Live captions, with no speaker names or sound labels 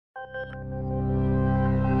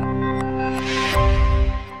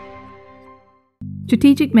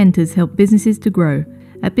Strategic mentors help businesses to grow.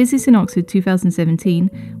 At Business in Oxford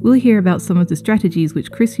 2017, we'll hear about some of the strategies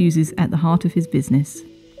which Chris uses at the heart of his business.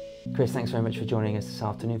 Chris, thanks very much for joining us this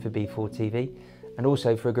afternoon for B4 TV and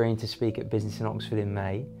also for agreeing to speak at Business in Oxford in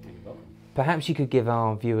May. You're welcome. Perhaps you could give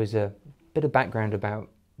our viewers a bit of background about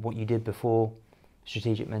what you did before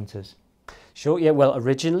Strategic Mentors. Sure, yeah, well,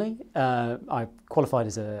 originally I qualified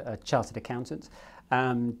as a chartered accountant,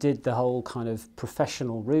 did the whole kind of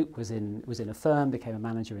professional route, was in a firm, became a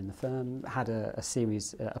manager in the firm, had a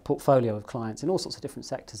portfolio of clients in all sorts of different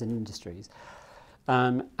sectors and industries.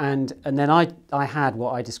 And then I had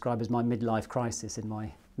what I describe as my midlife crisis in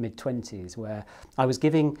my mid-20s, where I was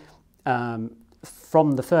giving,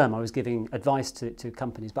 from the firm, I was giving advice to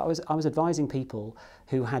companies, but I was advising people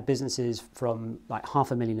who had businesses from like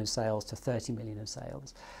 $500,000 of sales to 30 million of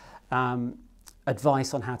sales.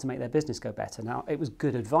 Advice on how to make their business go better. Now, it was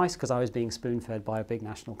good advice because I was being spoon-fed by a big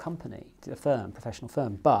national company, a firm, professional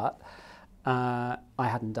firm, but I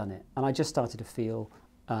hadn't done it. And I just started to feel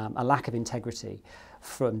a lack of integrity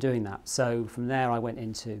from doing that. So from there I went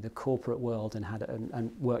into the corporate world and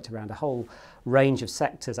and worked around a whole range of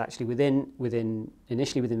sectors, actually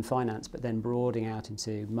initially within finance, but then broadening out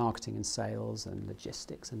into marketing and sales and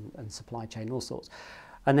logistics and supply chain, all sorts.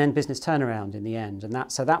 And then business turnaround in the end, and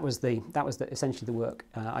that was essentially the work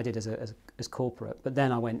I did as corporate. But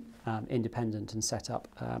then I went independent and set up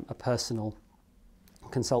a personal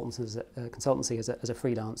consultancy as a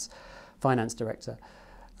freelance finance director,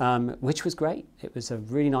 which was great. It was a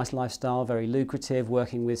really nice lifestyle, very lucrative,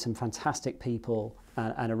 working with some fantastic people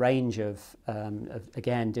and a range of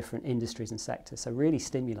again different industries and sectors. So really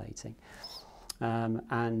stimulating.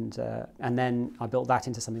 And then I built that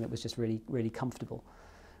into something that was just really comfortable.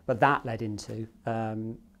 But that led into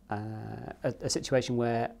a situation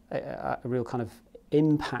where a real kind of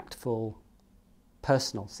impactful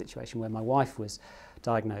personal situation where my wife was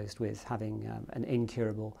diagnosed with having an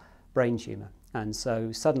incurable brain tumour. And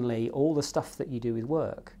so suddenly all the stuff that you do with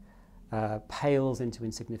work pales into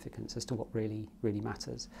insignificance as to what really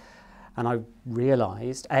matters. And I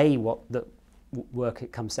realised, that work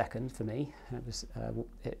it comes second for me. It was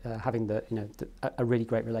having a really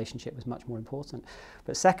great relationship was much more important.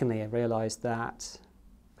 But secondly, I realised that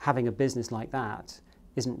having a business like that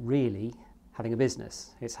isn't really having a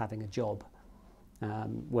business. It's having a job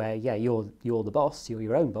where you're the boss, you're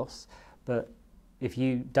your own boss. But if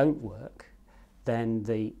you don't work, then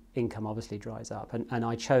the income obviously dries up. And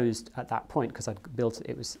I chose at that point, because I'd built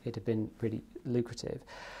it had been pretty lucrative,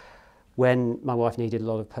 when my wife needed a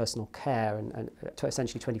lot of personal care and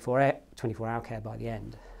essentially 24-hour care by the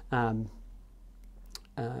end.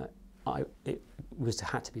 It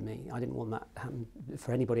had to be me. I didn't want that happen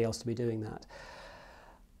for anybody else to be doing that.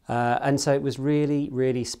 And so it was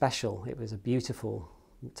really special. It was a beautiful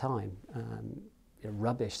time. A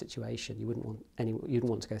rubbish situation. You wouldn't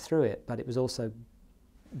want to go through it, but it was also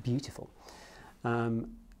beautiful. And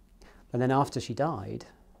then after she died,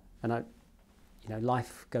 and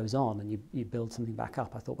life goes on, and you build something back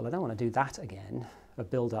up. I thought, well, I don't want to do that again. I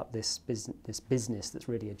build up this business that's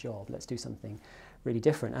really a job. Let's do something really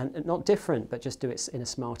different, and not different, but just do it in a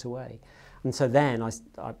smarter way. And so then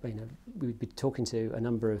we'd be talking to a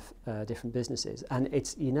number of different businesses, and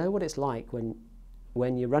it's what it's like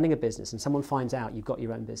when you're running a business and someone finds out you've got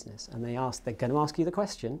your own business, and they're going to ask you the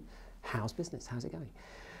question, how's business? How's it going?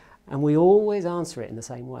 And we always answer it in the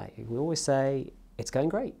same way. We always say, it's going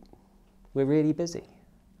great. We're really busy.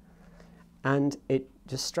 And it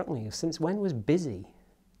just struck me, since when was busy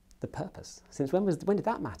the purpose? When did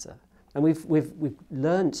that matter? And we've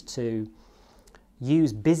learnt to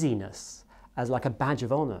use busyness as like a badge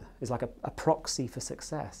of honour, as like a proxy for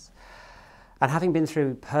success. And having been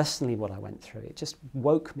through personally what I went through, it just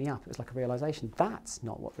woke me up. It was like a realisation, that's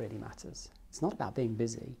not what really matters. It's not about being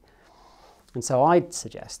busy. And so I'd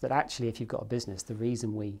suggest that actually if you've got a business, the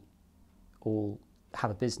reason we all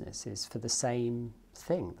have a business is for the same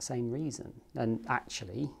thing, the same reason. And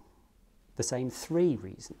actually, the same three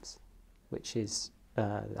reasons, which is,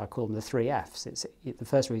 I call them the 3 Fs. The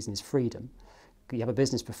first reason is freedom. You have a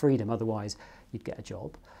business for freedom, otherwise you'd get a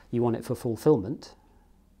job. You want it for fulfilment,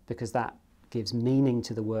 because that gives meaning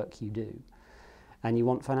to the work you do. And you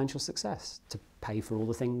want financial success to pay for all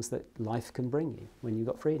the things that life can bring you when you've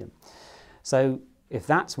got freedom. So if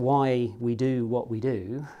that's why we do what we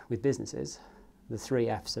do with businesses, the 3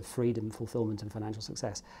 Fs of freedom, fulfillment and financial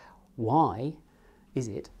success, why is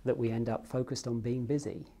it that we end up focused on being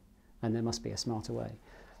busy? And there must be a smarter way.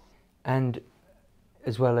 And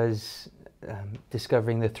as well as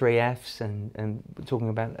discovering the 3 Fs and talking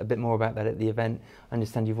about a bit more about that at the event, I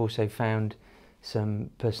understand you've also found some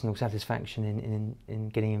personal satisfaction in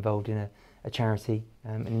getting involved in a charity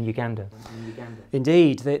in Uganda.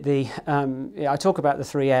 Indeed, I talk about the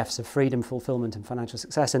 3 Fs of freedom, fulfillment and financial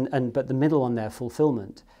success, but the middle one there,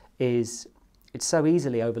 fulfillment, it's so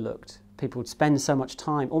easily overlooked. People would spend so much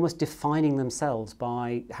time almost defining themselves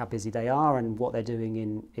by how busy they are and what they're doing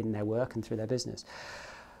in their work and through their business.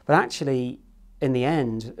 But actually, in the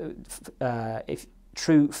end, if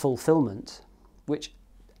true fulfillment, which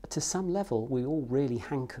to some level we all really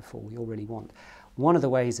hanker for, we all really want, one of the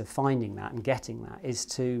ways of finding that and getting that is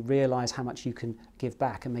to realise how much you can give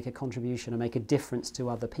back and make a contribution and make a difference to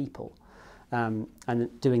other people. And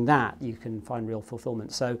doing that, you can find real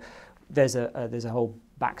fulfillment. So there's a whole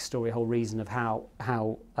backstory, a whole reason of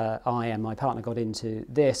how I and my partner got into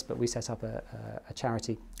this, but we set up a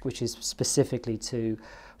charity which is specifically to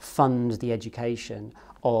fund the education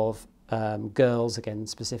of girls, again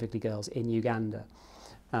specifically girls in Uganda.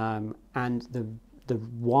 And the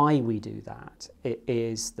why we do that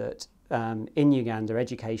is that in Uganda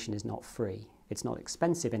education is not free. It's not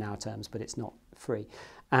expensive in our terms, but it's not free.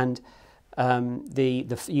 And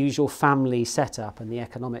the usual family setup and the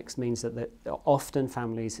economics means that often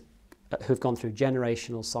families who've gone through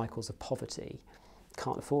generational cycles of poverty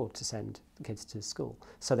can't afford to send kids to school,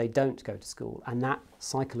 so they don't go to school, and that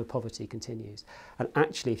cycle of poverty continues. And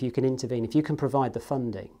actually, if you can intervene, if you can provide the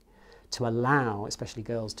funding to allow especially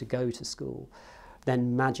girls to go to school,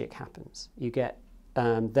 then magic happens. You get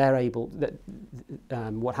they're able.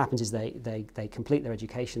 What happens is they complete their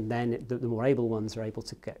education. Then the more able ones are able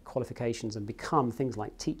to get qualifications and become things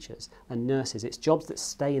like teachers and nurses. It's jobs that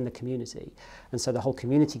stay in the community, and so the whole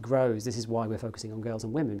community grows. This is why we're focusing on girls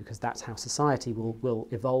and women, because that's how society will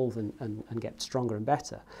evolve and get stronger and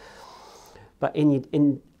better. But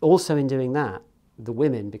also in doing that, the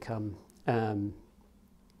women become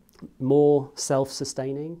more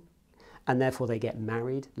self-sustaining, and therefore they get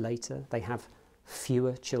married later. They have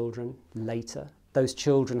fewer children later. Those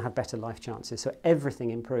children have better life chances. So everything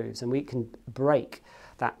improves, and we can break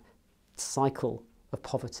that cycle of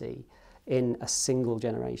poverty in a single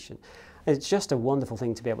generation. It's just a wonderful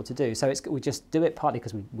thing to be able to do. So we just do it partly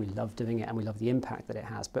because we love doing it and we love the impact that it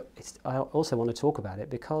has. But I also want to talk about it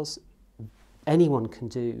because anyone can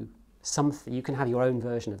do something. You can have your own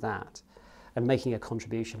version of that and making a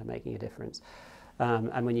contribution and making a difference.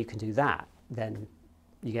 And when you can do that, then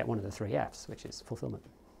you get one of the 3 Fs, which is fulfillment.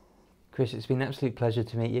 Chris, it's been an absolute pleasure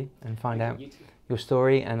to meet you and find out your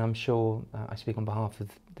story, and I'm sure I speak on behalf of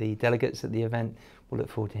the delegates at the event. We'll look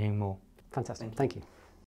forward to hearing more. Fantastic. Thank you.